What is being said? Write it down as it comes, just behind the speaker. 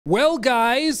Well,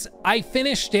 guys, I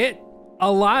finished it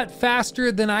a lot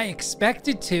faster than I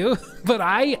expected to, but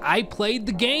I played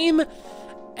the game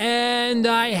and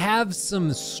I have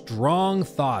some strong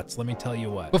thoughts, let me tell you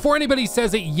what. Before anybody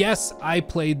says it, yes, I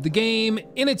played the game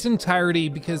in its entirety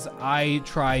because I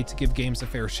try to give games a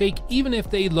fair shake, even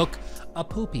if they look a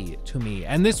poopy to me.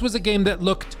 And this was a game that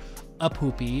looked a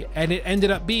poopy, and it ended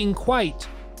up being quite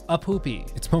a poopy.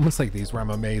 It's moments like these where I'm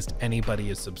amazed anybody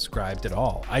is subscribed at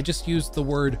all. I just used the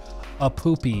word a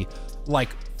poopy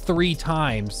like 3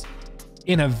 times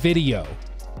in a video,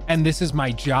 and this is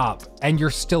my job, and you're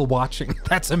still watching.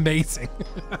 That's amazing.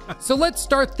 So let's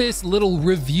start this little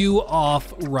review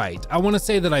off right. I want to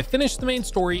say that I finished the main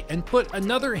story and put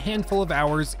another handful of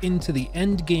hours into the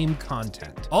end game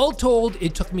content. All told,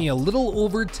 it took me a little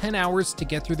over 10 hours to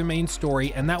get through the main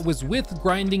story, and that was with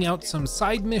grinding out some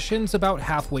side missions about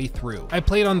halfway through. I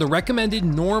played on the recommended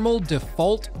normal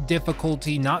default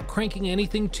difficulty, not cranking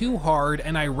anything too hard,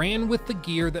 and I ran with the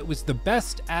gear that was the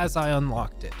best as I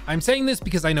unlocked it. I'm saying this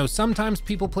because I know sometimes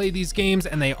people play these games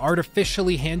and they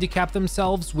artificially handicap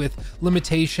themselves with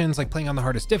limitations like playing on the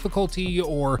hardest difficulty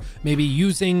or maybe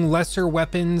using lesser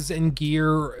weapons and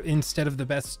gear instead of the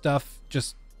best stuff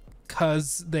just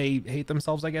because they hate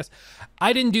themselves, I guess.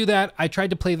 I didn't do that. I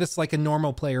tried to play this like a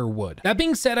normal player would. That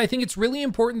being said, I think it's really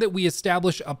important that we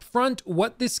establish up front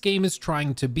what this game is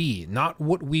trying to be, not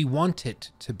what we want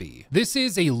it to be. This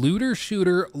is a looter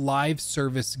shooter live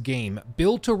service game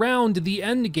built around the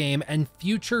end game and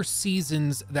future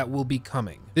seasons that will be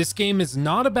coming. This game is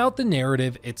not about the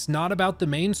narrative. It's not about the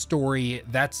main story.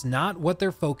 That's not what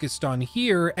they're focused on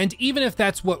here. And even if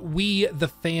that's what we, the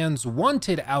fans,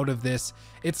 wanted out of this,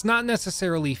 it's not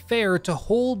necessarily fair to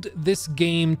hold this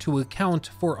game to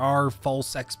account for our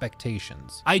false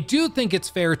expectations. I do think it's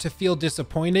fair to feel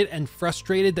disappointed and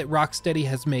frustrated that Rocksteady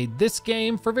has made this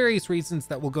game for various reasons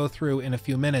that we'll go through in a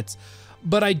few minutes.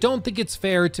 But I don't think it's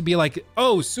fair to be like,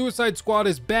 oh, Suicide Squad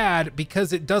is bad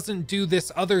because it doesn't do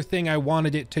this other thing I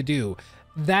wanted it to do.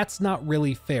 That's not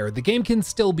really fair. The game can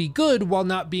still be good while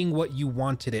not being what you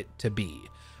wanted it to be.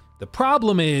 The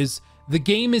problem is, the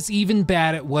game is even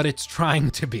bad at what it's trying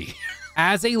to be.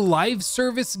 As a live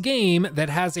service game that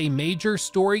has a major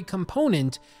story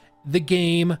component, the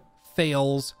game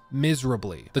fails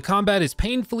miserably. The combat is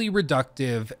painfully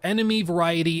reductive, enemy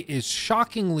variety is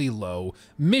shockingly low,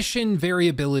 mission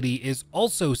variability is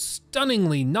also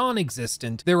stunningly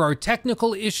non-existent, there are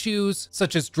technical issues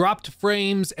such as dropped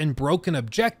frames and broken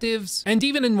objectives, and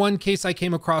even in one case I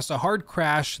came across a hard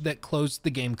crash that closed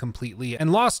the game completely and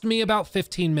lost me about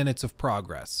 15 minutes of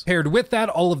progress. Paired with that,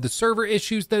 all of the server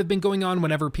issues that have been going on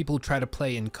whenever people try to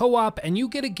play in co-op, and you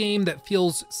get a game that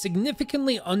feels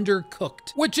significantly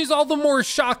undercooked, which is all the more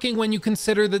shocking when you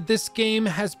consider that this game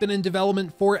has been in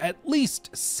development for at least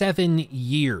 7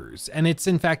 years, and it's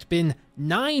in fact been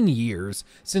 9 years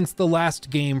since the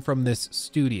last game from this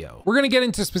studio. We're gonna get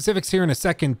into specifics here in a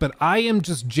second, but I am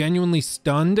just genuinely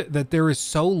stunned that there is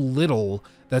so little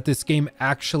that this game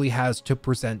actually has to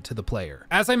present to the player.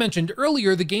 As I mentioned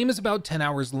earlier, the game is about 10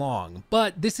 hours long,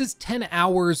 but this is 10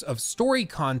 hours of story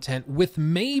content with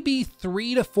maybe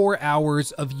 3 to 4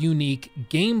 hours of unique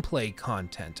gameplay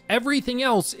content. Everything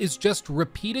else is just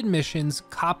repeated missions,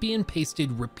 copy and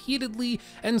pasted repeatedly,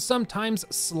 and sometimes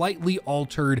slightly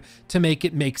altered to make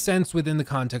it make sense within the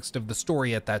context of the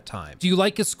story at that time. Do you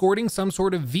like escorting some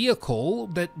sort of vehicle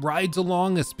that rides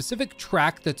along a specific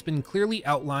track that's been clearly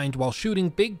outlined while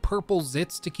shooting big purple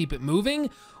zits to keep it moving?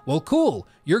 Well, cool.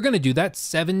 You're gonna do that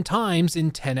 7 times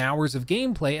in 10 hours of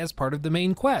gameplay as part of the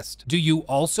main quest. Do you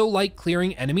also like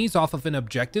clearing enemies off of an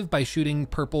objective by shooting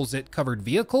purple zit covered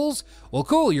vehicles? Well,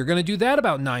 cool. You're gonna do that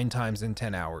about 9 times in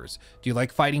 10 hours. Do you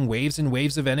like fighting waves and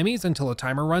waves of enemies until a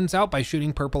timer runs out by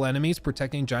shooting purple enemies,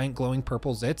 protecting giant glowing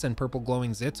purple zits and purple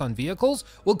glowing zits on vehicles?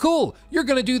 Well, cool. You're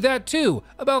gonna do that too,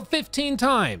 about 15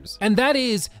 times. And that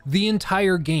is the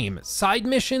entire game. Side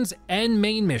missions and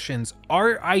main missions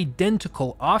are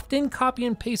identical, often copy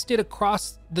and pasted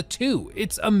across the two.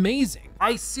 It's amazing.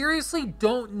 I seriously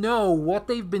don't know what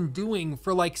they've been doing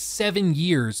for like 7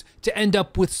 years to end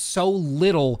up with so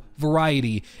little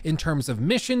variety in terms of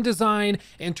mission design,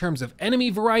 in terms of enemy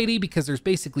variety, because there's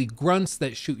basically grunts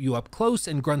that shoot you up close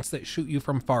and grunts that shoot you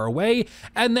from far away,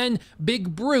 and then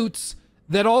big brutes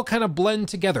that all kind of blend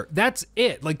together. That's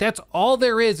it. Like, that's all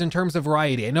there is in terms of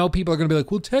variety. I know people are gonna be like,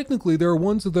 well, technically there are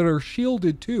ones that are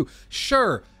shielded too.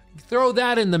 Sure, throw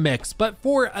that in the mix. But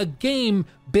for a game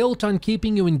built on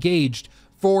keeping you engaged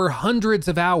for hundreds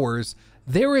of hours,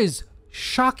 there is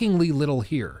shockingly little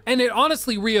here. And it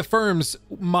honestly reaffirms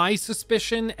my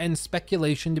suspicion and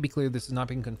speculation. To be clear, this is not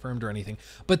being confirmed or anything,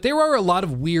 but there are a lot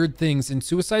of weird things in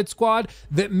Suicide Squad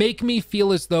that make me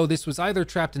feel as though this was either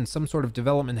trapped in some sort of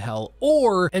development hell,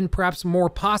 or, and perhaps more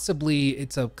possibly,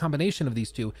 it's a combination of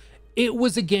these two, it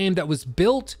was a game that was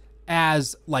built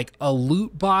as like a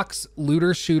loot box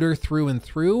looter shooter through and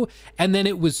through, and then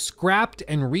it was scrapped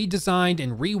and redesigned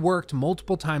and reworked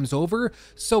multiple times over.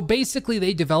 So basically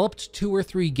they developed 2 or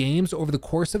 3 games over the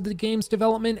course of the game's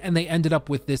development, and they ended up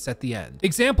with this at the end.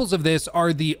 Examples of this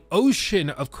are the ocean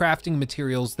of crafting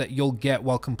materials that you'll get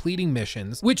while completing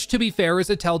missions, which, to be fair, is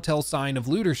a telltale sign of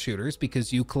looter shooters,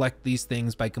 because you collect these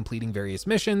things by completing various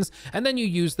missions and then you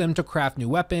use them to craft new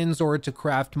weapons or to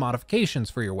craft modifications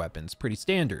for your weapons. Pretty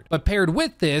standard. But paired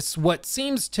with this, what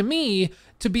seems to me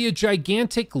to be a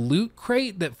gigantic loot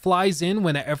crate that flies in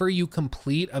whenever you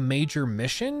complete a major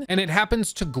mission, and it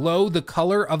happens to glow the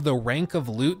color of the rank of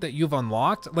loot that you've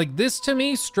unlocked. Like, this to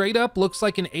me straight up looks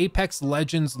like an Apex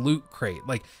Legends loot crate.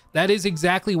 Like, that is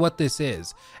exactly what this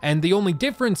is. And the only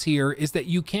difference here is that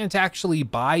you can't actually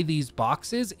buy these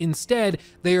boxes. Instead,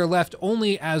 they are left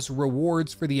only as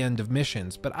rewards for the end of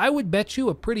missions. But I would bet you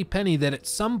a pretty penny that at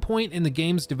some point in the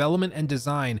game's development and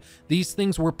design, these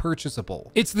things were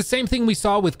purchasable. It's the same thing we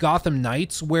saw with Gotham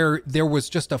Knights, where there was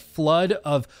just a flood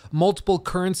of multiple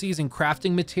currencies and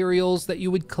crafting materials that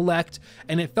you would collect,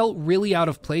 and it felt really out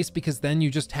of place because then you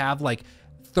just have like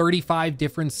 35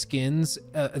 different skins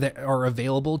that are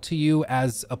available to you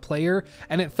as a player,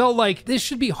 and it felt like this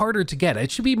should be harder to get.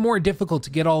 It should be more difficult to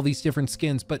get all these different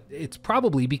skins, but it's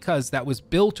probably because that was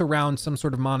built around some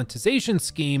sort of monetization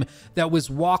scheme that was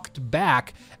walked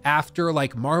back after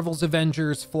like Marvel's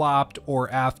Avengers flopped, or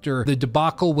after the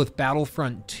debacle with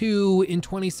Battlefront 2 in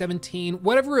 2017.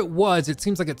 Whatever it was, it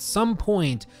seems like at some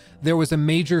point there was a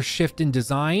major shift in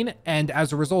design, and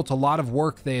as a result, a lot of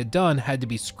work they had done had to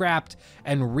be scrapped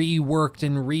and reworked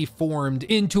and reformed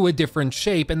into a different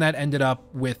shape, and that ended up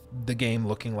with the game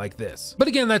looking like this. But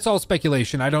again, that's all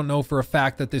speculation. I don't know for a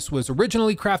fact that this was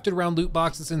originally crafted around loot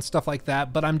boxes and stuff like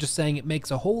that, but I'm just saying it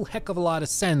makes a whole heck of a lot of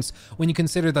sense when you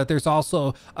consider that there's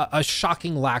also a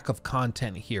shocking lack of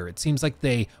content here. It seems like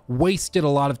they wasted a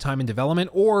lot of time in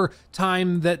development, or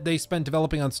time that they spent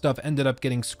developing on stuff ended up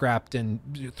getting scrapped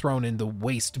and thrown in the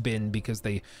waste bin because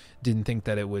they didn't think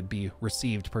that it would be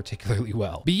received particularly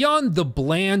well. Beyond the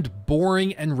bland,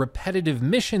 boring, and repetitive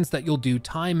missions that you'll do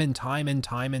time and time and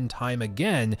time and time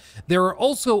again, there are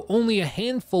also only a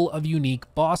handful of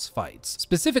unique boss fights,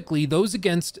 specifically those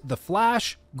against the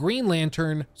Flash, Green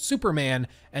Lantern, Superman,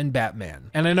 and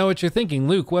Batman. And I know what you're thinking,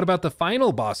 Luke, what about the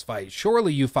final boss fight?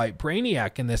 Surely you fight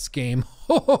Brainiac in this game.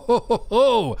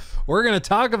 We're gonna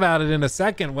talk about it in a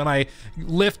second when I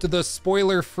lift the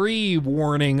spoiler-free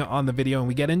warning on the video and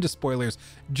we get into spoilers.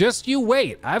 Just you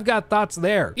wait, I've got thoughts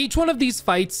there. Each one of these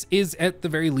fights is at the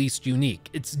very least unique.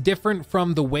 It's different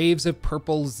from the waves of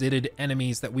purple zitted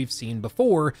enemies that we've seen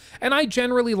before, and I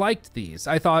generally liked these.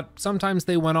 I thought sometimes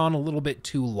they went on a little bit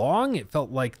too long. It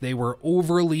felt like they were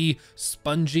overly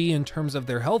spongy in terms of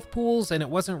their health pools, and it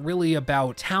wasn't really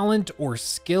about talent or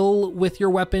skill with your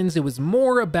weapons. It was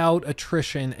more about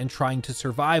attrition and trying to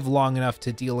survive long enough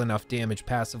to deal enough damage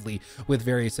passively with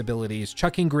various abilities,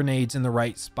 chucking grenades in the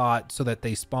right spot so that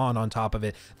they spawn on top of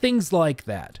it, things like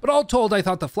that. But all told, I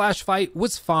thought the Flash fight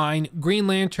was fine, Green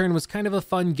Lantern was kind of a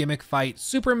fun gimmick fight,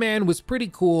 Superman was pretty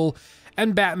cool,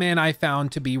 and Batman I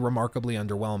found to be remarkably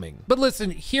underwhelming. But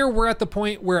listen, here we're at the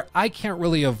point where I can't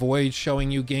really avoid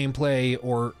showing you gameplay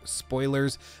or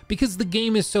spoilers because the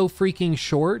game is so freaking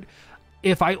short.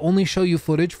 If I only show you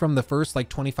footage from the first like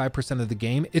 25% of the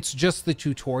game, it's just the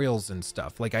tutorials and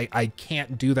stuff. Like I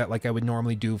can't do that like I would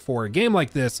normally do for a game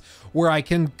like this, where I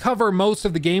can cover most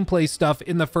of the gameplay stuff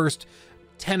in the first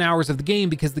 10 hours of the game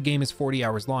because the game is 40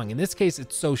 hours long. In this case,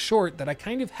 it's so short that I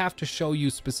kind of have to show you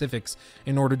specifics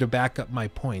in order to back up my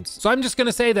points. So I'm just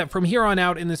gonna say that from here on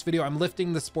out in this video, I'm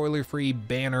lifting the spoiler-free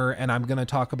banner and I'm gonna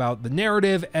talk about the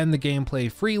narrative and the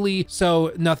gameplay freely,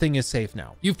 so nothing is safe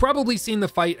now. You've probably seen the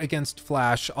fight against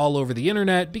Flash all over the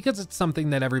internet because it's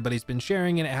something that everybody's been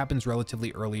sharing and it happens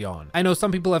relatively early on. I know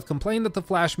some people have complained that the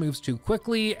Flash moves too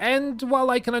quickly, and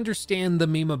while I can understand the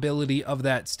memeability of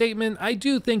that statement, I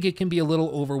do think it can be a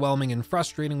little overwhelming and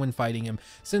frustrating when fighting him,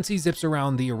 since he zips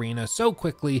around the arena so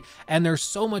quickly and there's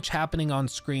so much happening on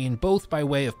screen, both by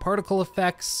way of particle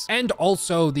effects and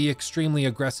also the extremely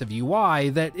aggressive UI,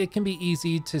 that it can be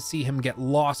easy to see him get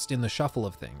lost in the shuffle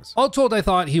of things. All told, I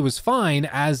thought he was fine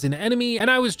as an enemy, and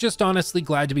I was just honestly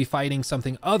glad to be fighting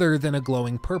something other than a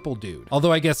glowing purple dude.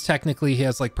 Although I guess technically he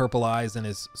has like purple eyes and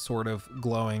is sort of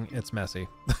glowing. It's messy.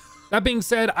 That being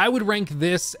said, I would rank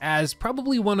this as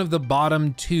probably one of the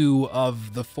bottom 2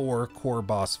 of the 4 core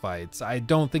boss fights. I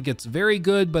don't think it's very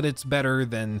good, but it's better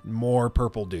than more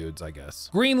purple dudes, I guess.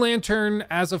 Green Lantern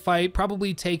as a fight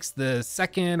probably takes the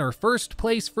second or first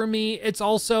place for me. It's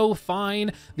also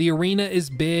fine. The arena is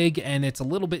big and it's a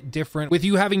little bit different with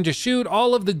you having to shoot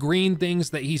all of the green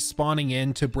things that he's spawning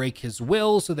in to break his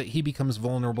will so that he becomes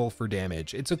vulnerable for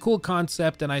damage. It's a cool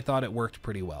concept and I thought it worked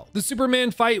pretty well. The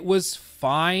Superman fight was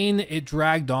fine. It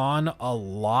dragged on a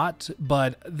lot,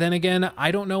 but then again,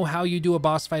 I don't know how you do a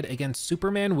boss fight against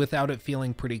Superman without it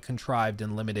feeling pretty contrived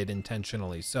and limited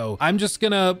intentionally. So I'm just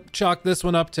gonna chalk this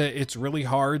one up to it's really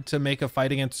hard to make a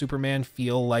fight against Superman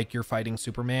feel like you're fighting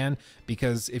Superman,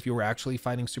 because if you were actually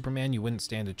fighting Superman, you wouldn't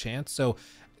stand a chance. So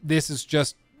this is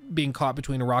just being caught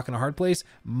between a rock and a hard place.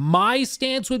 My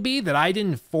stance would be that I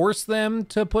didn't force them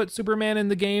to put Superman in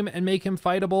the game and make him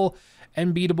fightable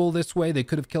and beatable this way. They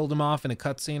could have killed him off in a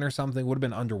cutscene or something. Would have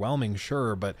been underwhelming,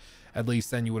 sure, but at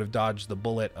least then you would have dodged the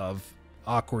bullet of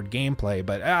awkward gameplay.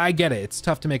 But I get it. It's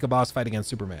tough to make a boss fight against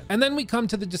Superman. And then we come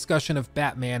to the discussion of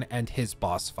Batman and his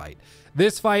boss fight.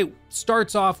 This fight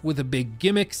starts off with a big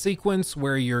gimmick sequence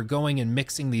where you're going and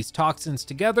mixing these toxins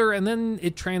together, and then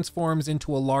it transforms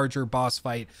into a larger boss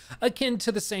fight akin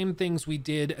to the same things we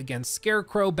did against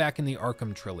Scarecrow back in the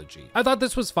Arkham trilogy. I thought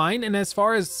this was fine, and as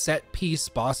far as set piece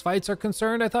boss fights are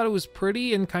concerned, I thought it was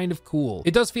pretty and kind of cool.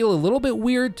 It does feel a little bit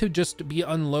weird to just be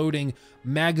unloading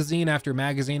magazine after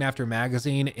magazine after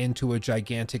magazine into a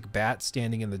gigantic bat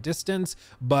standing in the distance,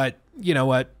 but you know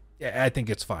what? I think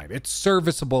it's fine. It's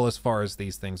serviceable as far as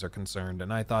these things are concerned,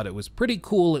 and I thought it was pretty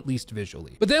cool, at least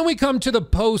visually. But then we come to the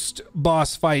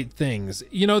post-boss fight things.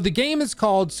 You know, the game is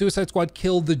called Suicide Squad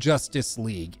Kill the Justice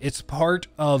League. It's part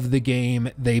of the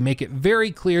game. They make it very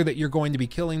clear that you're going to be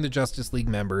killing the Justice League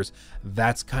members.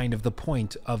 That's kind of the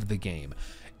point of the game.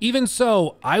 Even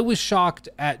so, I was shocked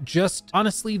at just,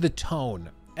 honestly, the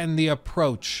tone and the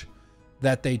approach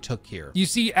that they took here. You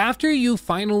see, after you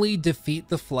finally defeat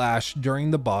the Flash during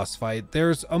the boss fight,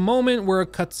 there's a moment where a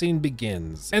cutscene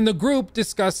begins, and the group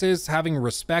discusses having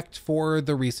respect for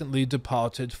the recently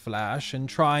departed Flash and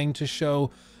trying to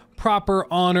show proper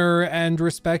honor and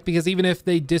respect, because even if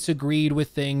they disagreed with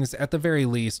things, at the very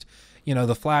least, you know,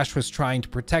 the Flash was trying to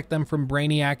protect them from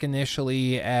Brainiac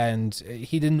initially, and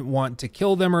he didn't want to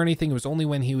kill them or anything. It was only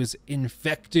when he was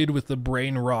infected with the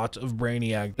brain rot of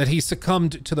Brainiac that he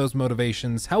succumbed to those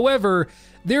motivations. However,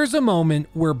 there's a moment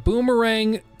where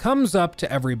Boomerang comes up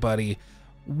to everybody,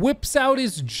 whips out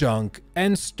his junk,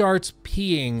 and starts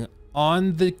peeing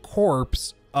on the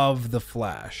corpse of the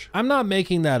Flash. I'm not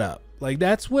making that up. Like,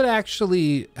 that's what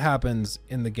actually happens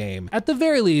in the game. At the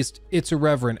very least, it's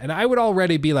irreverent, and I would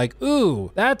already be like,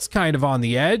 ooh, that's kind of on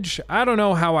the edge. I don't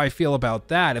know how I feel about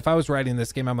that. If I was writing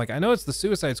this game, I'm like, I know it's the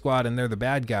Suicide Squad and they're the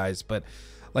bad guys, but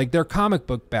like, they're comic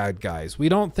book bad guys. We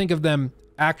don't think of them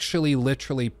actually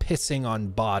literally pissing on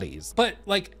bodies. But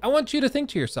like, I want you to think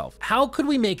to yourself, how could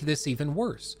we make this even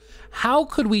worse? How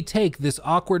could we take this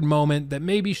awkward moment that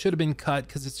maybe should have been cut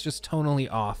because it's just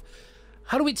tonally off?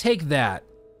 How do we take that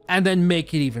and then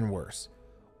make it even worse?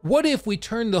 What if we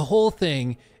turn the whole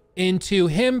thing into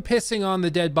him pissing on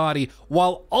the dead body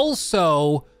while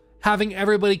also having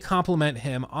everybody compliment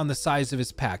him on the size of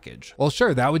his package? Well,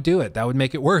 sure, that would do it. That would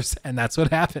make it worse, and that's what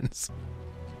happens.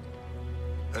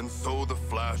 And so the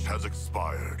Flash has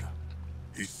expired.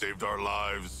 He saved our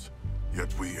lives,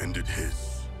 yet we ended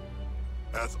his.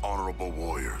 As honorable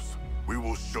warriors, we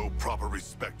will show proper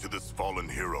respect to this fallen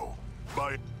hero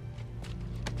by...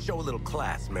 Show a little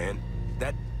class, man.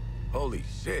 Holy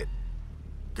shit.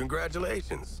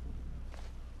 Congratulations.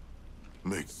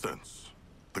 Makes sense.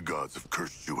 The gods have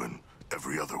cursed you in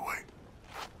every other way.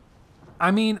 I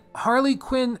mean, Harley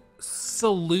Quinn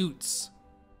salutes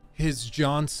his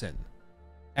Johnson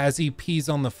as he pees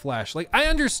on the Flash. Like, I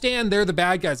understand they're the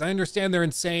bad guys. I understand they're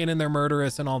insane and they're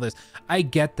murderous and all this. I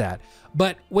get that.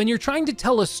 But when you're trying to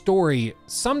tell a story,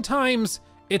 sometimes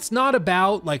it's not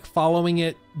about like following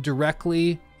it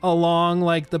directly along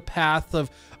like the path of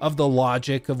the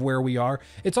logic of where we are.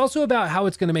 It's also about how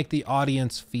it's going to make the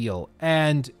audience feel.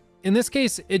 And in this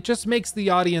case, it just makes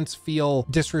the audience feel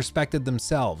disrespected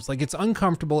themselves. Like, it's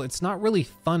uncomfortable. It's not really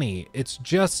funny. It's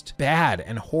just bad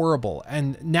and horrible.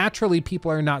 And naturally,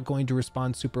 people are not going to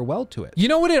respond super well to it. You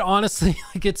know what it honestly,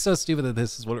 like, it's so stupid that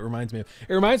this is what it reminds me of.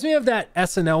 It reminds me of that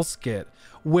SNL skit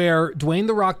where Dwayne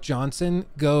 "The Rock" Johnson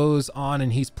goes on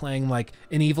and he's playing like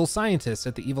an evil scientist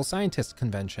at the evil scientist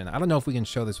convention. I don't know if we can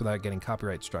show this without getting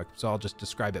copyright struck, so I'll just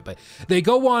describe it. But they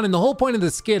go on, and the whole point of the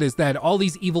skit is that all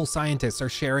these evil scientists are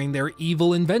sharing their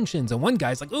evil inventions. And one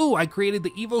guy's like, ooh, I created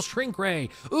the evil shrink ray.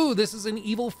 Ooh, this is an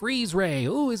evil freeze ray.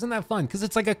 Ooh, isn't that fun? Because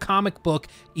it's like a comic book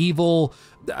evil,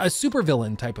 a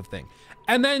supervillain type of thing.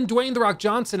 And then Dwayne "The Rock"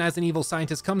 Johnson as an evil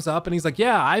scientist comes up and he's like,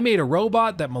 yeah, I made a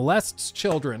robot that molests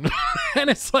children. And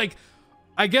it's like,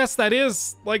 I guess that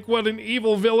is like what an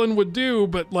evil villain would do,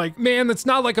 but like, man, that's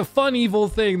not like a fun evil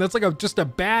thing. That's like just a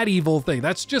bad evil thing.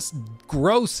 That's just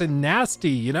gross and nasty,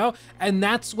 you know? And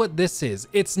that's what this is.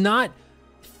 It's not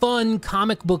fun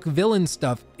comic book villain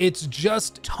stuff. It's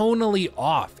just tonally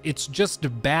off. It's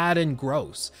just bad and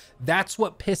gross. That's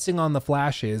what pissing on the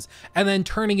Flash is. And then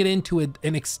turning it into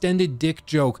an extended dick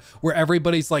joke where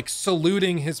everybody's like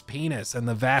saluting his penis and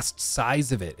the vast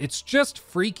size of it. It's just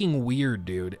freaking weird,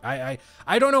 dude. I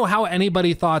don't know how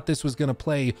anybody thought this was gonna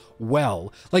play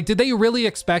well. Like, did they really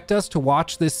expect us to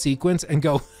watch this sequence and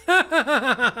go,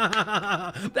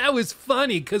 that was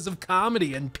funny because of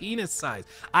comedy and penis size?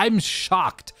 I'm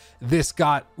shocked this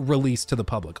got released to the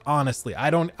public. Honestly, I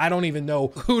don't even know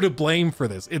who to blame for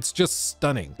this. It's just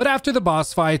stunning. But after the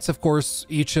boss fights, of course,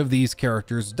 each of these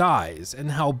characters dies,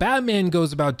 and how Batman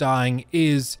goes about dying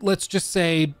is, let's just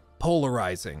say,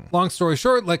 polarizing. Long story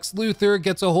short, Lex Luthor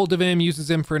gets a hold of him,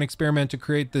 uses him for an experiment to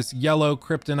create this yellow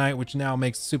kryptonite, which now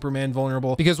makes Superman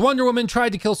vulnerable because Wonder Woman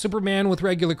tried to kill Superman with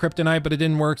regular kryptonite, but it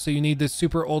didn't work. So you need this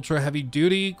super ultra heavy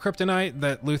duty kryptonite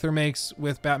that Luthor makes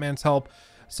with Batman's help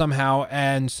somehow.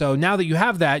 And so now that you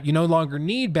have that, you no longer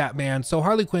need Batman. So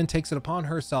Harley Quinn takes it upon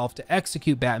herself to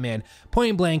execute Batman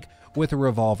point blank with a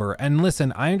revolver. And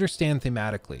listen, I understand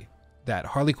thematically that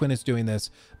Harley Quinn is doing this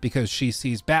because she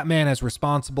sees Batman as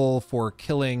responsible for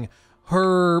killing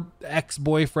her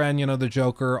ex-boyfriend, you know, the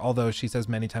Joker, although she says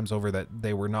many times over that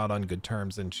they were not on good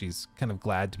terms and she's kind of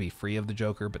glad to be free of the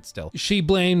Joker, but still. She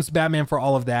blames Batman for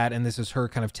all of that, and this is her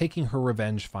kind of taking her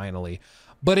revenge finally.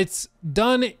 But it's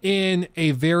done in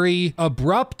a very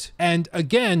abrupt and,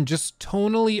 again, just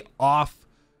tonally off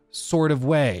sort of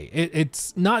way.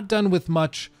 It's not done with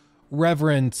much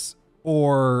reverence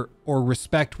or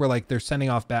respect, where like they're sending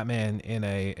off Batman in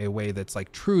a way that's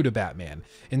like true to Batman.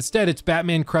 Instead, it's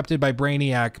Batman corrupted by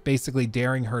Brainiac basically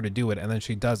daring her to do it, and then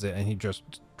she does it and he just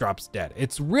drops dead.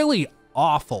 It's really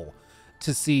awful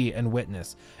to see and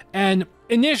witness. And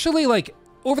initially, like,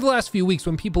 over the last few weeks,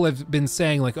 when people have been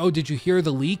saying like, oh, did you hear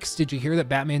the leaks? Did you hear that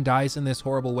Batman dies in this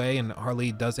horrible way? And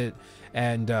Harley does it.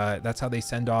 And that's how they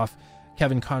send off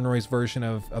Kevin Conroy's version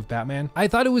of Batman. I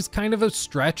thought it was kind of a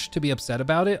stretch to be upset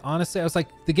about it. Honestly, I was like,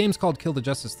 the game's called Kill the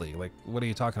Justice League. Like, what are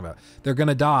you talking about? They're going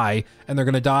to die, and they're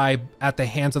going to die at the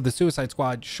hands of the Suicide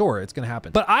Squad. Sure, it's going to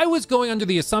happen. But I was going under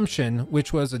the assumption,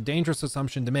 which was a dangerous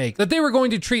assumption to make, that they were going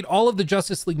to treat all of the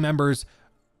Justice League members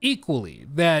equally,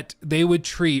 that they would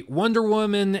treat Wonder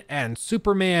Woman and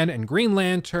Superman and Green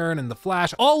Lantern and the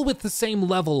Flash all with the same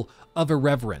level of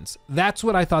irreverence. That's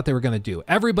what I thought they were going to do.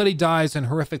 Everybody dies in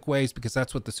horrific ways because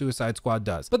that's what the Suicide Squad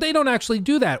does. But they don't actually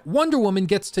do that. Wonder Woman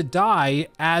gets to die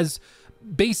as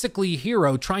basically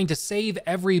hero, trying to save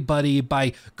everybody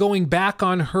by going back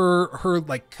on her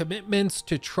like commitments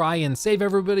to try and save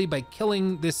everybody by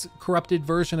killing this corrupted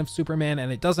version of Superman,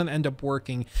 and it doesn't end up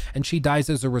working, and she dies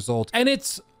as a result. And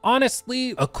it's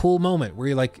honestly a cool moment where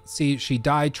you like, see, she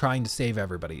died trying to save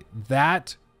everybody.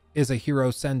 That is a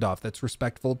hero send-off that's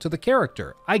respectful to the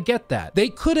character. I get that. They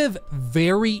could have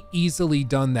very easily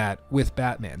done that with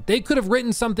Batman. They could have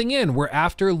written something in where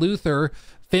after Luthor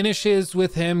finishes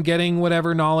with him getting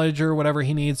whatever knowledge or whatever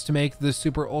he needs to make the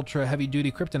super ultra heavy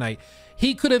duty kryptonite,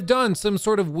 he could have done some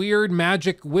sort of weird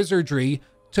magic wizardry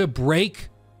to break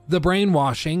the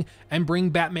brainwashing and bring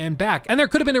Batman back. And there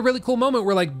could have been a really cool moment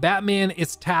where like Batman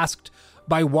is tasked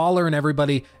by Waller and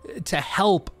everybody to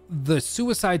help the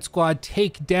Suicide Squad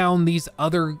take down these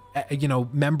other, you know,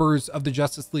 members of the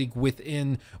Justice League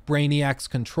within Brainiac's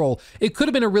control. It could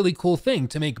have been a really cool thing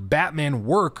to make Batman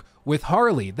work with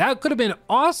Harley. That could have been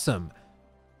awesome,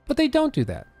 but they don't do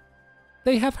that.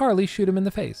 They have Harley shoot him in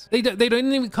the face. They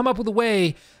don't even come up with a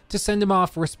way to send him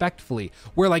off respectfully,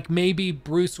 where like maybe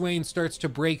Bruce Wayne starts to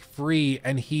break free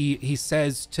and he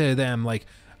says to them like,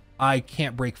 I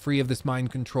can't break free of this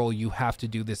mind control. You have to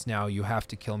do this now. You have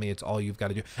to kill me. It's all you've got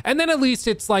to do. And then at least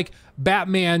it's like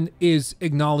Batman is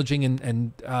acknowledging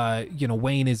and you know,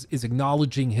 Wayne is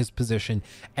acknowledging his position,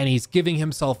 and he's giving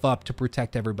himself up to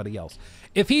protect everybody else.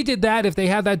 If he did that, if they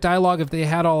had that dialogue, if they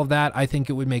had all of that, I think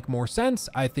it would make more sense.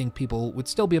 I think people would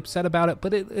still be upset about it,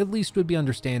 but it at least would be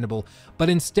understandable. But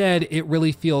instead, it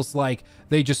really feels like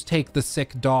they just take the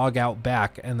sick dog out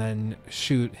back and then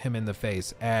shoot him in the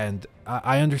face. And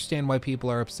I understand why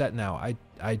people are upset now.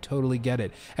 I totally get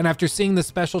it. And after seeing the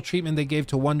special treatment they gave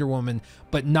to Wonder Woman,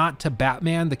 but not to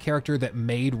Batman, the character that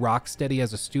made Rocksteady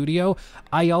as a studio,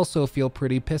 I also feel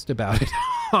pretty pissed about it.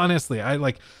 Honestly,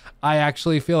 I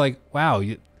actually feel like, wow,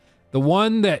 the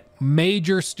one that made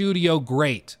your studio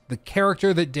great, the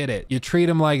character that did it, you treat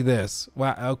him like this.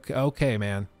 Wow, okay,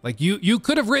 man. Like you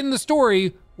could have written the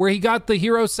story where he got the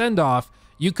hero send-off.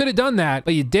 You could have done that,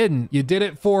 but you didn't. You did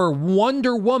it for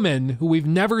Wonder Woman, who we've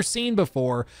never seen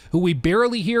before, who we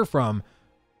barely hear from.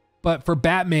 But for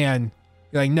Batman,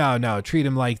 you're like, no, treat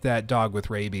him like that dog with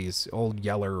rabies, old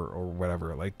Yeller or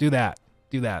whatever. Like, do that.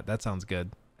 That sounds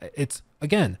good. It's,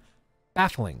 again,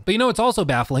 baffling. But you know what's also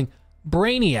baffling?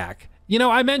 Brainiac. You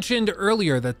know, I mentioned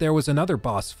earlier that there was another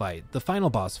boss fight, the final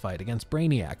boss fight against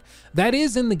Brainiac. That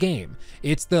is in the game.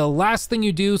 It's the last thing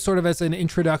you do sort of as an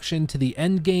introduction to the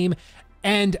end game.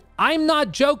 And I'm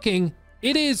not joking,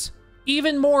 it is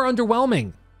even more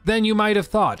underwhelming than you might have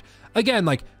thought. Again,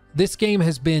 like, this game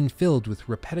has been filled with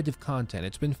repetitive content.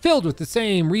 It's been filled with the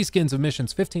same reskins of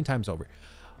missions 15 times over.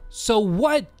 So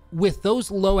what, with those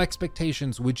low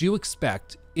expectations, would you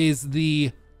expect is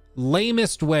the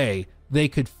lamest way they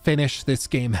could finish this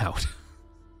game out?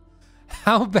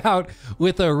 How about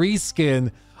with a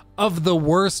reskin of the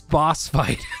worst boss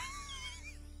fight?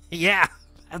 Yeah,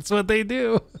 that's what they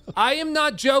do. I am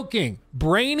not joking.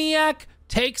 Brainiac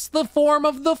takes the form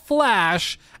of the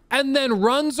Flash and then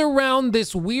runs around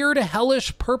this weird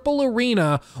hellish purple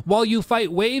arena while you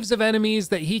fight waves of enemies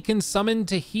that he can summon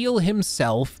to heal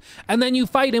himself. And then you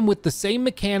fight him with the same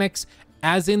mechanics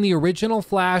as in the original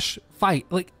Flash fight.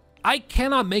 Like, I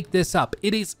cannot make this up.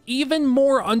 It is even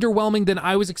more underwhelming than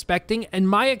I was expecting, and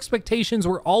my expectations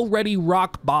were already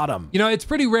rock bottom. You know, it's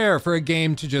pretty rare for a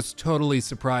game to just totally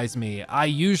surprise me. I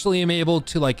usually am able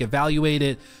to like evaluate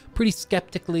it pretty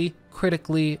skeptically,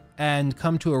 critically, and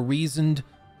come to a reasoned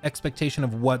expectation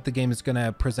of what the game is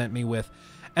gonna present me with.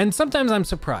 And sometimes I'm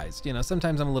surprised, you know,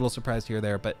 sometimes I'm a little surprised here or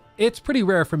there, but it's pretty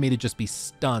rare for me to just be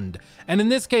stunned. And in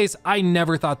this case, I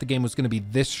never thought the game was going to be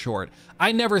this short.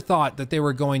 I never thought that they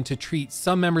were going to treat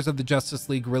some members of the Justice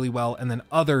League really well and then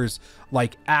others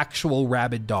like actual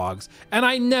rabid dogs. And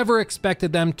I never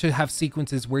expected them to have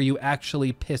sequences where you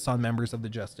actually piss on members of the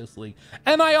Justice League.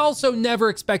 And I also never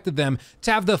expected them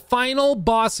to have the final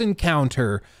boss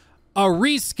encounter a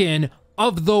reskin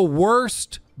of the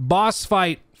worst boss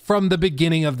fight from the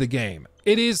beginning of the game.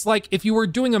 It is like if you were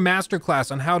doing a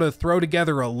masterclass on how to throw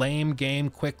together a lame game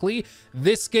quickly,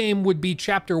 this game would be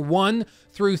chapter 1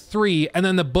 through 3, and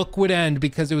then the book would end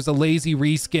because it was a lazy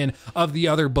reskin of the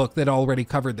other book that already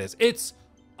covered this. It's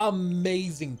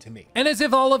amazing to me. And as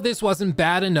if all of this wasn't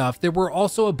bad enough, there were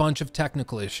also a bunch of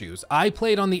technical issues. I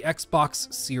played on the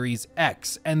Xbox Series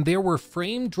X, and there were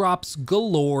frame drops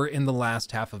galore in the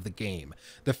last half of the game.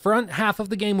 The front half of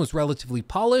the game was relatively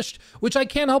polished, which I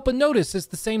can't help but notice is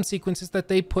the same sequences that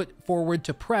they put forward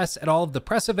to press at all of the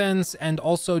press events and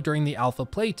also during the alpha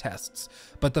play tests.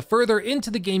 But the further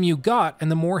into the game you got and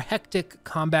the more hectic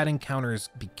combat encounters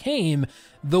became,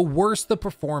 the worse the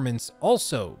performance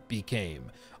also became.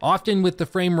 Often with the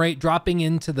frame rate dropping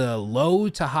into the low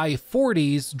to high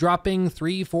 40s, dropping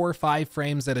 3, 4, 5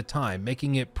 frames at a time,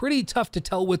 making it pretty tough to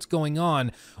tell what's going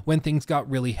on when things got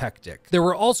really hectic. There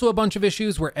were also a bunch of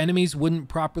issues where enemies wouldn't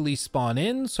properly spawn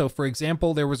in. So for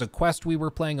example, there was a quest we were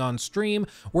playing on stream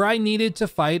where I needed to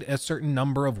fight a certain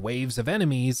number of waves of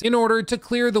enemies in order to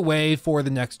clear the way for the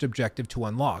next objective to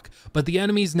unlock. But the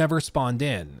enemies never spawned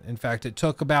in. In fact, it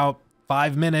took about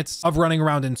 5 minutes of running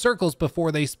around in circles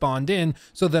before they spawned in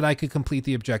so that I could complete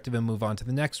the objective and move on to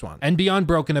the next one. And beyond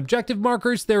broken objective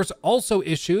markers, there's also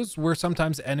issues where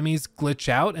sometimes enemies glitch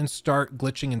out and start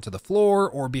glitching into the floor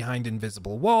or behind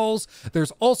invisible walls.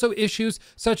 There's also issues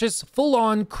such as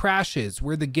full-on crashes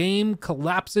where the game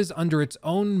collapses under its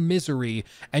own misery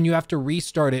and you have to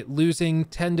restart it, losing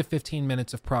 10 to 15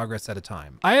 minutes of progress at a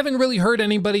time. I haven't really heard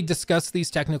anybody discuss these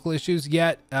technical issues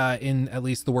yet in at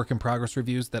least the work in progress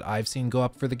reviews that I've seen go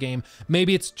up for the game.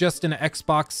 Maybe it's just an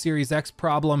Xbox Series X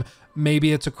problem.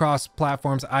 Maybe it's across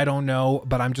platforms. I don't know,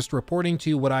 but I'm just reporting to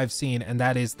you what I've seen, and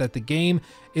that is that the game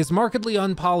is markedly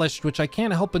unpolished, which I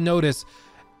can't help but notice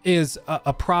is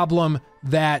a problem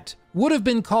that would have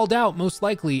been called out most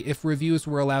likely if reviews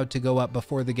were allowed to go up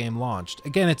before the game launched.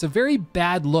 Again, it's a very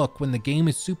bad look when the game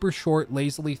is super short,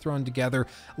 lazily thrown together,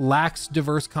 lacks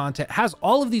diverse content, has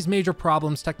all of these major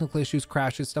problems, technical issues,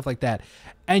 crashes, stuff like that,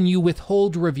 and you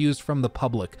withhold reviews from the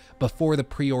public before the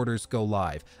pre-orders go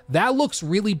live. That looks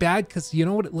really bad because you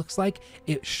know what it looks like?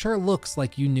 It sure looks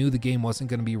like you knew the game wasn't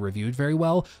going to be reviewed very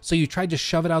well, so you tried to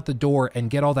shove it out the door and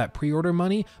get all that pre-order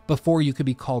money before you could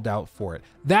be called out for it.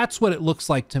 That's what it looks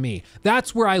like to me.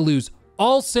 That's where I lose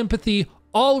all sympathy,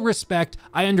 all respect.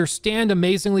 I understand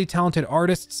amazingly talented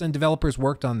artists and developers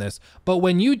worked on this, but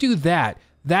when you do that,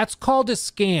 that's called a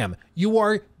scam. You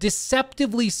are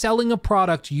deceptively selling a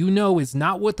product you know is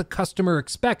not what the customer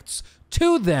expects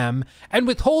to them and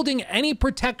withholding any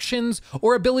protections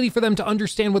or ability for them to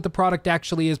understand what the product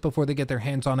actually is before they get their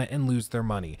hands on it and lose their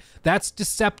money. That's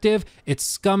deceptive, it's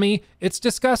scummy, it's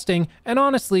disgusting, and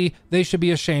honestly, they should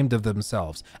be ashamed of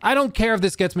themselves. I don't care if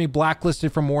this gets me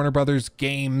blacklisted from Warner Brothers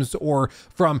games or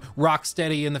from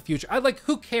Rocksteady in the future.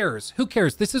 Who cares? Who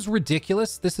cares? This is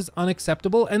ridiculous, this is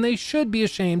unacceptable, and they should be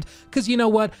ashamed because you know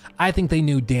what? I think they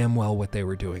knew damn well what they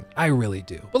were doing. I really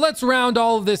do. But let's round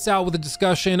all of this out with a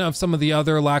discussion of some of the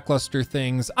other lackluster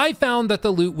things. I found that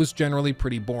the loot was generally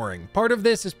pretty boring. Part of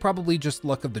this is probably just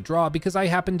luck of the draw because I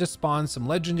happened to spawn some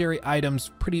legendary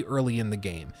items pretty early in the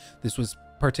game. This was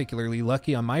particularly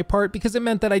lucky on my part because it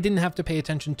meant that I didn't have to pay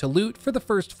attention to loot for the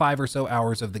first 5 or so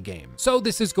hours of the game. So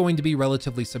this is going to be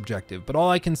relatively subjective, but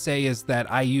all I can say is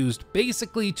that I used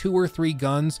basically 2 or 3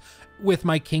 guns with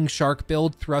my King Shark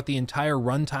build throughout the entire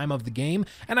runtime of the game,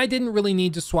 and I didn't really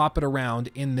need to swap it around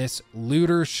in this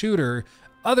looter shooter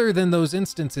other than those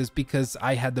instances because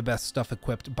I had the best stuff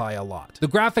equipped by a lot. The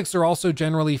graphics are also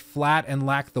generally flat and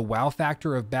lack the wow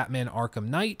factor of Batman Arkham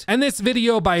Knight. And this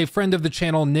video by a friend of the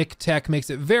channel, Nick Tech, makes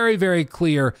it very, very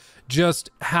clear just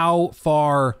how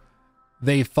far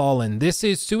they've fallen. This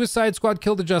is Suicide Squad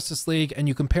Kill the Justice League, and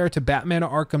you compare it to Batman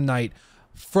Arkham Knight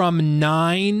from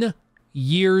 9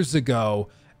 years ago,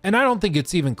 and I don't think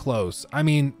it's even close. I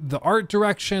mean, the art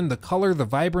direction, the color, the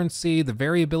vibrancy, the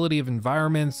variability of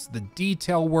environments, the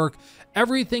detail work,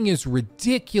 everything is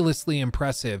ridiculously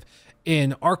impressive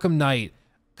in Arkham Knight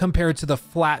compared to the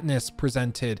flatness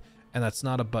presented, and that's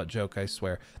not a butt joke, I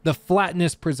swear, the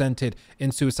flatness presented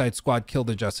in Suicide Squad Kill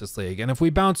the Justice League. And if we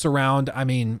bounce around, I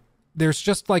mean, there's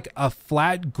just like a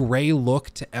flat gray look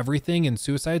to everything in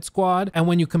Suicide Squad. And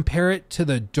when you compare it to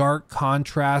the dark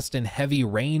contrast and heavy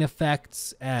rain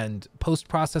effects and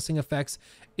post-processing effects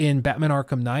in Batman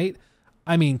Arkham Knight,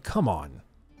 I mean, come on.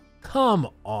 Come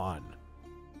on.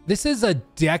 This is a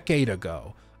decade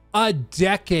ago. A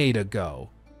decade ago.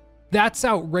 That's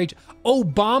outrageous.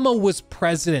 Obama was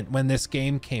president when this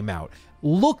game came out.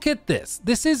 Look at this.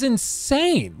 This is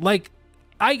insane. Like,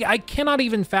 I cannot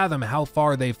even fathom how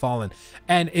far they've fallen.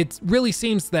 And it really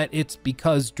seems that it's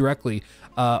because directly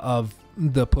of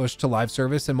the push to live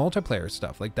service and multiplayer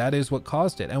stuff. Like, that is what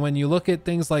caused it. And when you look at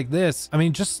things like this, I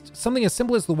mean, just something as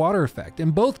simple as the water effect.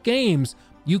 In both games,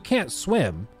 you can't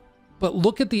swim, but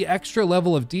look at the extra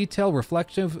level of detail,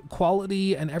 reflective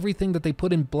quality, and everything that they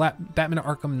put in Batman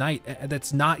Arkham Knight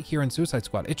that's not here in Suicide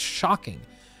Squad. It's shocking.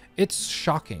 It's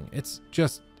shocking. It's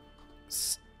just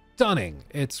stunning.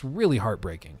 It's really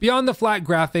heartbreaking. Beyond the flat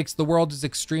graphics, the world is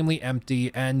extremely empty,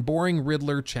 and boring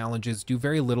Riddler challenges do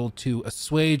very little to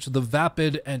assuage the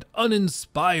vapid and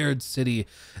uninspired city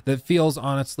that feels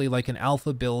honestly like an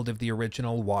alpha build of the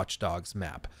original Watch Dogs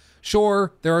map.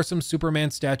 Sure, there are some Superman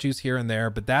statues here and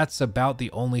there, but that's about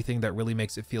the only thing that really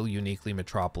makes it feel uniquely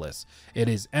Metropolis. It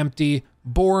is empty,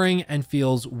 boring, and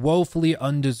feels woefully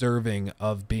undeserving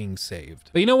of being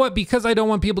saved. But you know what? Because I don't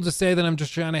want people to say that I'm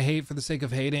just trying to hate for the sake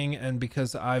of hating, and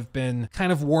because I've been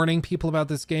kind of warning people about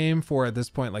this game for, at this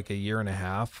point, like a year and a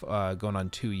half, going on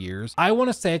 2 years, I want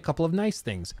to say a couple of nice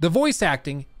things. The voice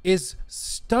acting is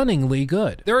stunningly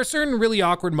good. There are certain really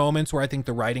awkward moments where I think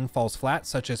the writing falls flat,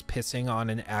 such as pissing on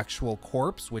an actual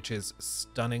corpse, which is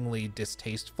stunningly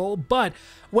distasteful. But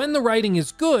when the writing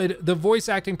is good, the voice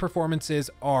acting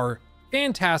performances are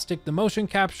fantastic. The motion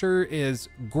capture is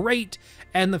great,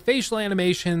 and the facial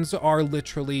animations are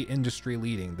literally industry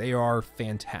leading. They are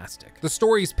fantastic. The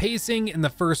story's pacing in the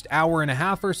first hour and a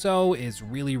half or so is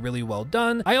really, really well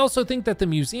done. I also think that the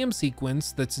museum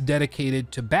sequence that's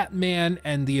dedicated to Batman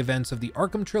and the events of the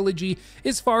Arkham trilogy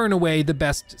is far and away the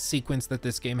best sequence that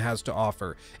this game has to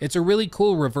offer. It's a really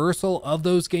cool reversal of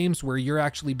those games where you're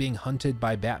actually being hunted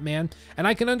by Batman, and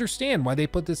I can understand why they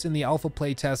put this in the alpha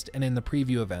playtest and in the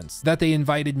preview events. That they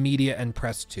invited media and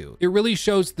press to. It really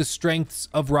shows the strengths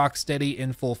of Rocksteady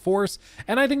in full force,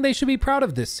 and I think they should be proud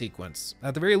of this sequence.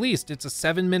 At the very least, it's a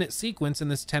 7-minute sequence in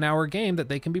this 10-hour game that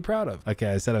they can be proud of.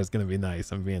 Okay, I said I was gonna be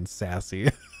nice. I'm being sassy.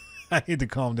 I need to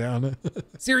calm down.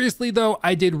 Seriously though,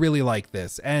 I did really like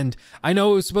this, and I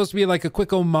know it was supposed to be like a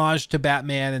quick homage to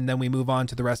Batman and then we move on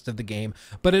to the rest of the game,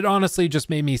 but it honestly just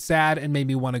made me sad and made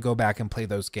me want to go back and play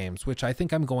those games, which I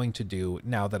think I'm going to do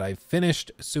now that I've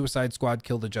finished Suicide Squad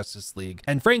Kill the Justice League,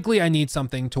 and frankly I need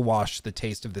something to wash the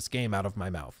taste of this game out of my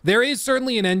mouth. There is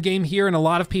certainly an endgame here, and a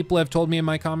lot of people have told me in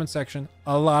my comment section,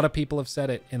 a lot of people have said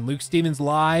it. In Luke Stevens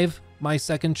Live, my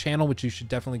second channel, which you should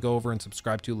definitely go over and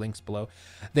subscribe to, links below.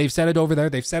 They've said it over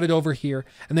there, they've said it over here,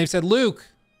 and they've said, Luke,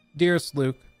 dearest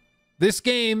Luke, this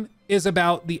game is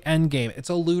about the end game. It's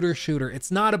a looter shooter. It's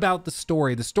not about the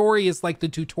story. The story is like the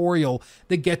tutorial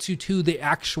that gets you to the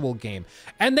actual game.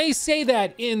 And they say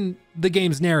that in the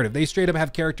game's narrative. They straight up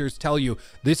have characters tell you,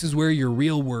 this is where your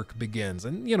real work begins.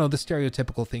 And you know, the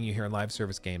stereotypical thing you hear in live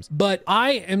service games. But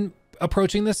I am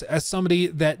approaching this as somebody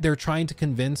that they're trying to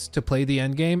convince to play the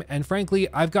end game, and frankly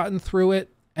I've gotten through it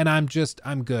and I'm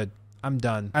good. I'm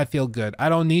done. I feel good. I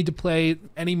don't need to play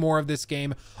any more of this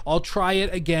game. I'll try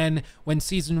it again when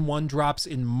season 1 drops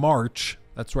in March.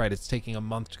 That's right, it's taking a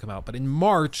month to come out, but in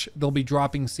March they'll be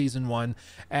dropping season 1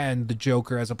 and the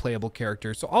Joker as a playable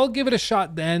character. So I'll give it a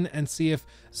shot then and see if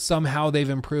somehow they've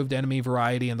improved enemy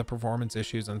variety and the performance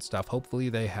issues and stuff. Hopefully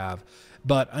they have.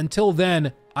 But until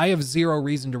then, I have zero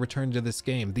reason to return to this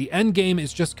game. The end game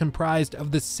is just comprised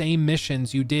of the same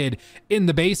missions you did in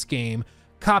the base game,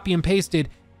 copy and pasted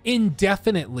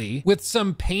indefinitely with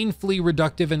some painfully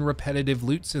reductive and repetitive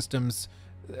loot systems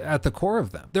at the core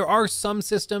of them. There are some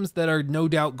systems that are no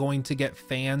doubt going to get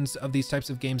fans of these types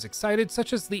of games excited,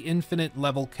 such as the infinite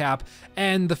level cap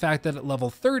and the fact that at level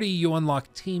 30 you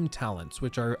unlock team talents,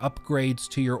 which are upgrades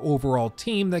to your overall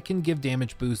team that can give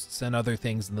damage boosts and other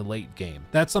things in the late game.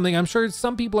 That's something I'm sure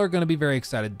some people are going to be very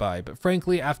excited by, but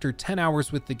frankly, after 10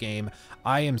 hours with the game,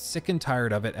 I am sick and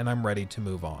tired of it and I'm ready to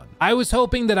move on. I was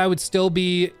hoping that I would still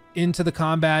be into the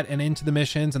combat and into the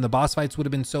missions, and the boss fights would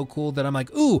have been so cool that I'm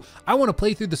like, ooh, I want to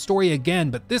play through the story again,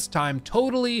 but this time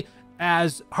totally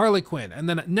as Harley Quinn. And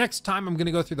then next time I'm going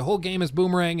to go through the whole game as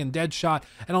Boomerang and Deadshot,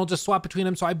 and I'll just swap between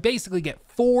them. So I basically get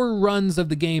 4 runs of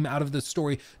the game out of the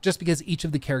story just because each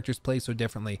of the characters play so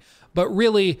differently. But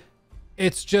really,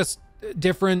 it's just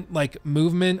different like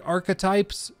movement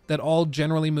archetypes that all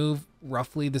generally move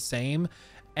roughly the same.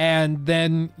 And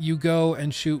then you go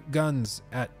and shoot guns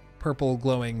at purple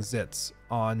glowing zits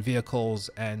on vehicles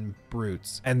and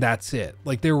brutes, and that's it.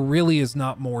 Like, there really is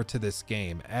not more to this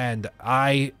game, and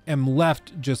I am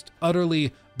left just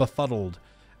utterly befuddled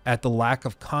at the lack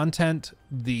of content,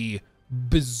 the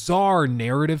bizarre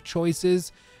narrative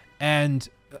choices, and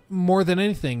more than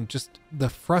anything, just the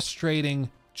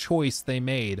frustrating choice they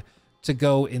made to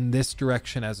go in this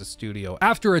direction as a studio.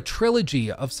 After a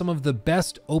trilogy of some of the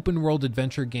best open world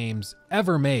adventure games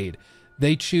ever made,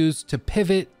 they choose to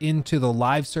pivot into the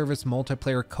live service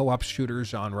multiplayer co-op shooter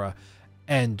genre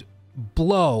and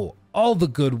blow all the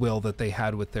goodwill that they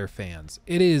had with their fans.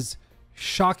 It is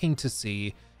shocking to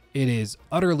see. It is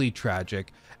utterly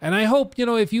tragic. And I hope, you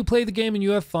know, if you play the game and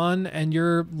you have fun and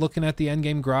you're looking at the end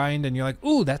game grind and you're like,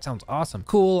 ooh, that sounds awesome.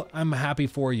 Cool. I'm happy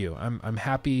for you. I'm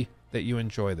happy that you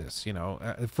enjoy this. You know,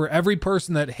 for every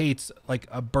person that hates like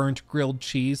a burnt grilled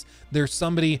cheese, there's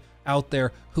somebody out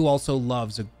there who also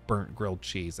loves a burnt grilled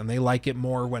cheese, and they like it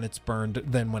more when it's burned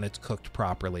than when it's cooked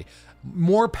properly.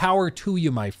 More power to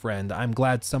you, my friend. I'm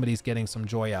glad somebody's getting some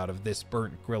joy out of this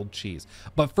burnt grilled cheese.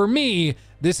 But for me,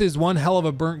 this is one hell of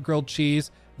a burnt grilled cheese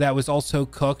that was also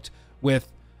cooked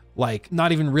with like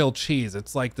not even real cheese.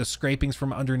 It's like the scrapings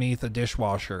from underneath a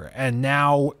dishwasher, and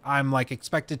now I'm like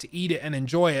expected to eat it and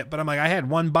enjoy it, but I'm like, I had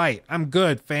one bite. I'm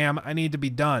good, fam. I need to be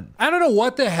done. I don't know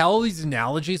what the hell these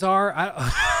analogies are.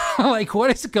 Like, what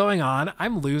is going on?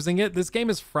 I'm losing it. This game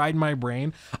has fried my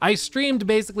brain. I streamed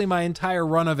basically my entire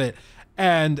run of it,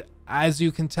 and as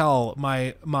you can tell,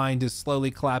 my mind is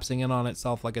slowly collapsing in on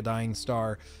itself like a dying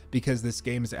star because this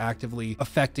game is actively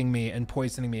affecting me and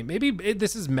poisoning me. Maybe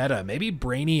this is meta. Maybe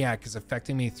Brainiac is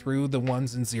affecting me through the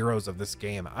 1s and 0s of this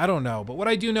game. I don't know, but what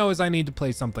I do know is I need to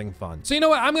play something fun. So you know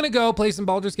what? I'm gonna go play some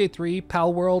Baldur's Gate 3,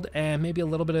 Pal World, and maybe a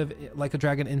little bit of Like a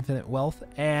Dragon Infinite Wealth,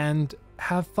 and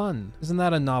have fun. Isn't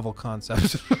that a novel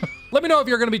concept? Let me know if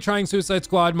you're going to be trying Suicide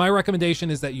Squad. My recommendation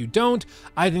is that you don't.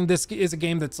 I think this is a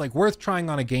game that's like worth trying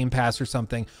on a Game Pass or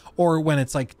something, or when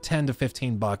it's like 10 to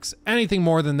 15 bucks. Anything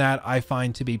more than that, I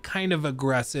find to be kind of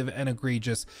aggressive and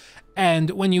egregious.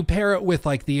 And when you pair it with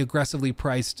like the aggressively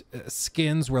priced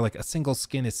skins, where like a single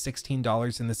skin is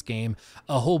 $16 in this game,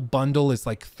 a whole bundle is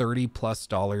like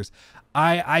 $30+.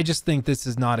 I just think this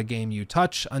is not a game you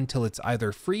touch until it's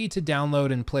either free to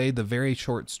download and play the very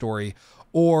short story,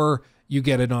 or you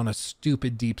get it on a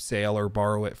stupid deep sale or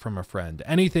borrow it from a friend.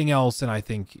 Anything else, and I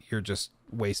think you're just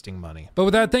wasting money. But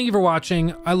with that, thank you for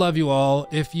watching. I love you all.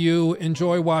 If you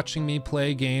enjoy watching me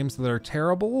play games that are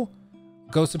terrible,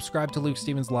 go subscribe to Luke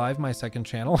Stevens Live, my second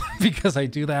channel, because I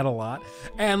do that a lot.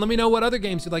 And let me know what other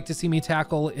games you'd like to see me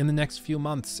tackle in the next few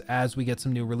months as we get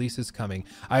some new releases coming.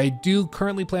 I do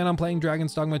currently plan on playing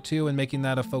Dragon's Dogma 2 and making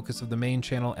that a focus of the main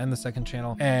channel and the second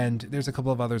channel. And there's a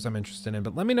couple of others I'm interested in,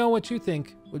 but let me know what you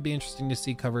think would be interesting to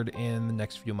see covered in the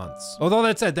next few months. With all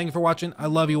that said, thank you for watching. I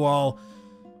love you all.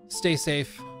 Stay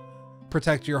safe.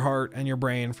 Protect your heart and your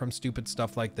brain from stupid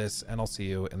stuff like this, and I'll see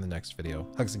you in the next video.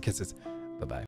 Hugs and kisses. Bye-bye.